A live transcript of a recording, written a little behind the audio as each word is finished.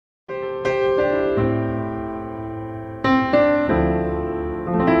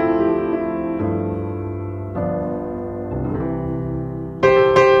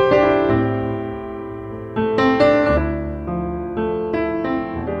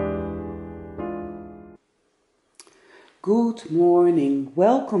Good morning,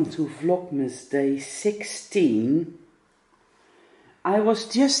 welcome to Vlogmas day 16. I was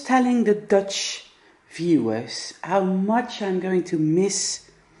just telling the Dutch viewers how much I'm going to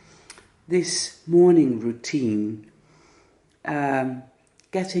miss this morning routine.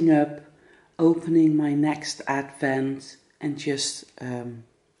 Getting up, opening my next advent and just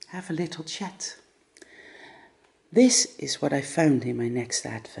have a little chat. This is what I found in my next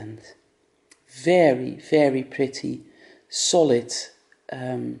advent. Very, very pretty. Solid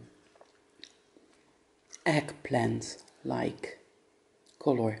eggplant-like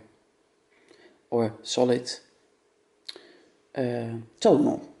color or solid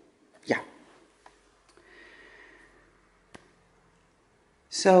tonal. Yeah.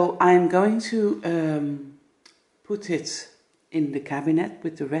 So I'm going to put it in the cabinet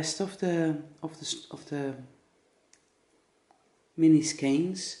with the rest of the mini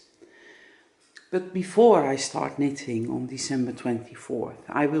skeins. But before I start knitting on December 24th,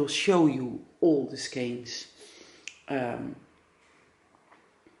 I will show you all the skeins in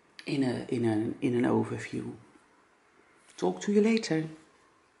an overview. Talk to you later.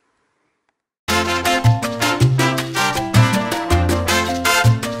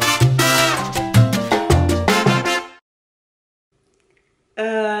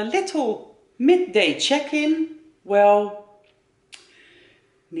 Little midday check-in. Well,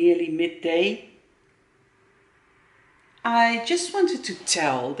 nearly midday. I just wanted to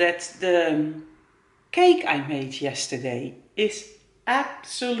tell that the cake I made yesterday is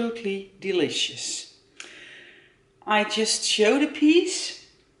absolutely delicious. I just showed a piece.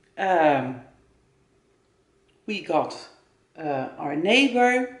 We got our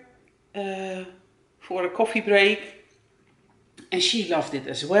neighbor for a coffee break and she loved it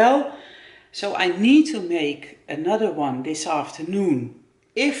as well. So I need to make another one this afternoon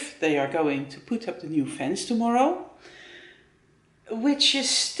if they are going to put up the new fence tomorrow. Which is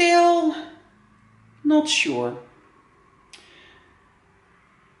still not sure.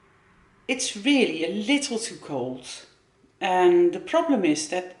 It's really a little too cold. And the problem is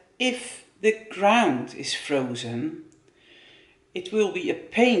that if the ground is frozen, it will be a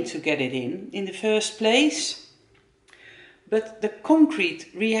pain to get it in the first place. But the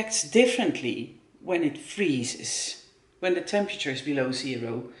concrete reacts differently when it freezes, when the temperature is below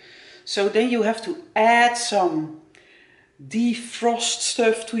 0. So then you have to add some defrost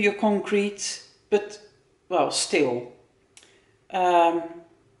stuff to your concrete, but well, still I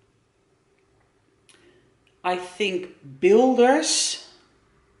think builders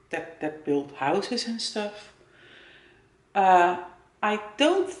that build houses and stuff, I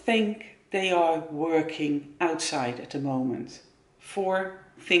don't think they are working outside at the moment for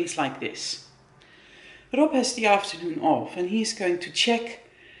things like this. Rob has the afternoon off and he's going to check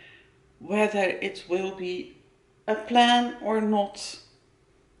whether it will be a plan or not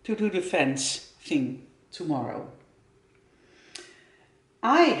to do the fence thing tomorrow.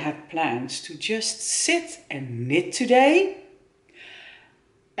 I had plans to just sit and knit today,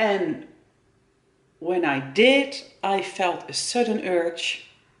 and when I did, I felt a sudden urge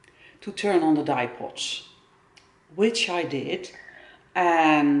to turn on the dye pots, which I did,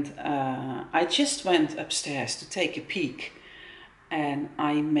 and I just went upstairs to take a peek and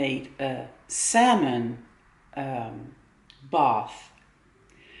I made a salmon bath,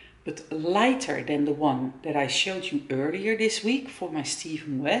 but lighter than the one that I showed you earlier this week for my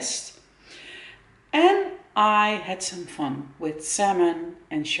Stephen West. And I had some fun with salmon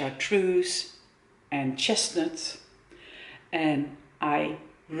and chartreuse and chestnut, and I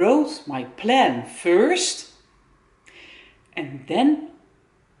wrote my plan first and then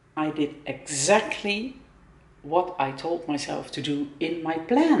I did exactly what I told myself to do in my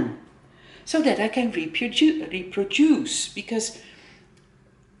plan, so that I can reproduce, because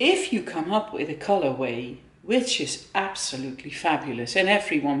if you come up with a colorway which is absolutely fabulous and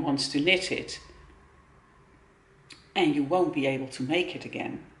everyone wants to knit it, and you won't be able to make it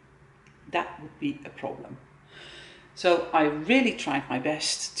again, that would be a problem. So I really tried my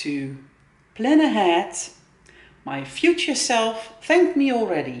best to plan ahead. My future self thanked me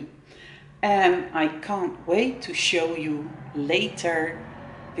already, and I can't wait to show you later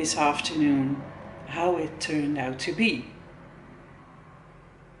this afternoon how it turned out to be.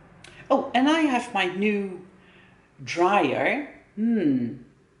 Oh, and I have my new dryer.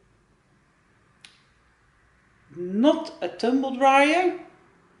 Not a tumble dryer.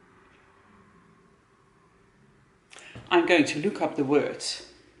 I'm going to look up the word.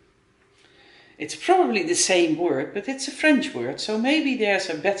 It's probably the same word, but it's a French word, so maybe there's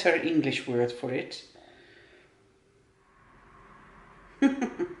a better English word for it.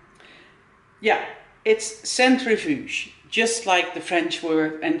 Yeah, It's centrifuge, just like the French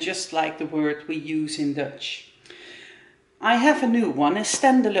word and just like the word we use in Dutch. I have a new one, a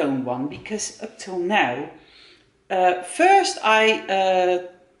standalone one, because up till now, first I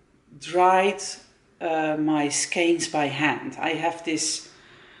dried my skeins by hand. I have this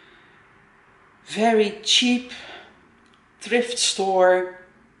very cheap thrift store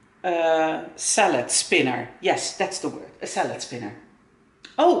salad spinner. Yes, that's the word, a salad spinner.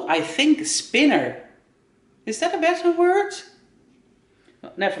 Oh, I think spinner. Is that a better word?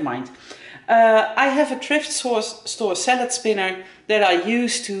 Well, never mind. I have a thrift store salad spinner that I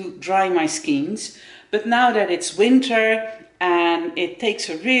use to dry my skeins. But now that it's winter and it takes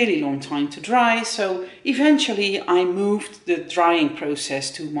a really long time to dry, so eventually I moved the drying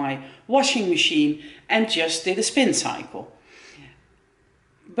process to my washing machine and just did a spin cycle.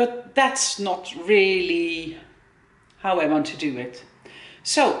 But that's not really how I want to do it.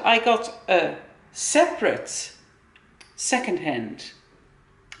 So I got a separate second-hand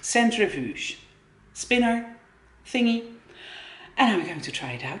centrifuge spinner thingy, and I'm going to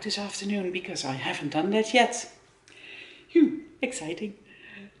try it out this afternoon because I haven't done that yet. Phew, exciting.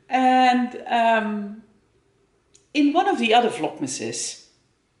 And in one of the other Vlogmases,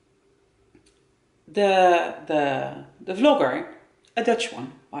 the vlogger, a Dutch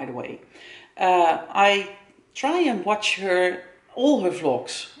one by the way, I try and watch all her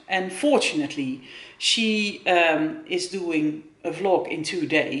vlogs, and fortunately she is doing a vlog in 2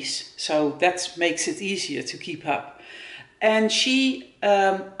 days, so that makes it easier to keep up. And she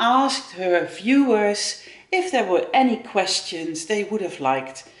asked her viewers if there were any questions they would have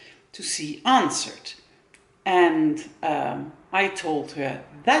liked to see answered. And I told her,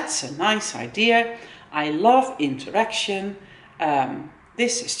 that's a nice idea. I love interaction.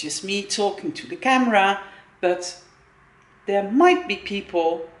 This is just me talking to the camera, but there might be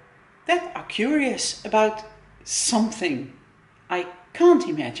people that are curious about something. I can't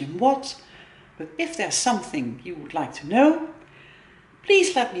imagine what, but if there's something you would like to know,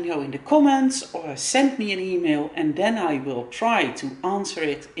 please let me know in the comments or send me an email, and then I will try to answer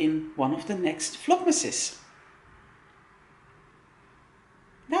it in one of the next Vlogmases.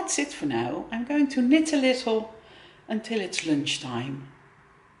 That's it for now. I'm going to knit a little until it's lunchtime.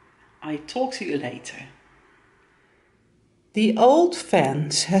 I talk to you later. The old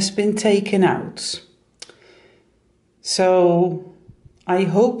fence has been taken out. So I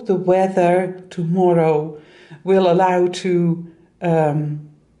hope the weather tomorrow will allow to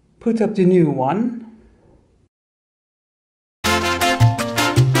put up the new one.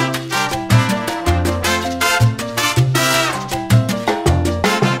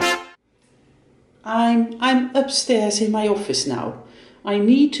 I'm upstairs in my office now. I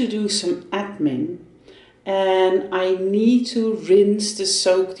need to do some admin, and I need to rinse the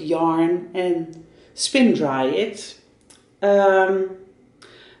soaked yarn and spin dry it.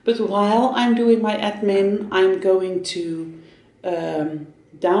 But while I'm doing my admin, I'm going to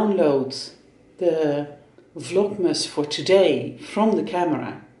download the Vlogmas for today from the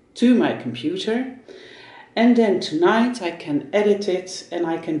camera to my computer. And then tonight I can edit it and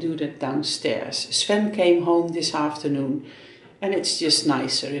I can do that downstairs. Sven came home this afternoon and it's just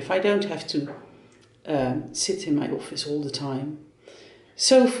nicer if I don't have to sit in my office all the time.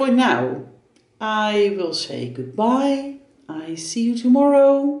 So for now, I will say goodbye. I see you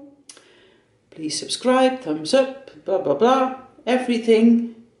tomorrow. Please subscribe, thumbs up, blah blah blah,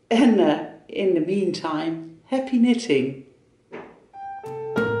 everything. And in the meantime, happy knitting.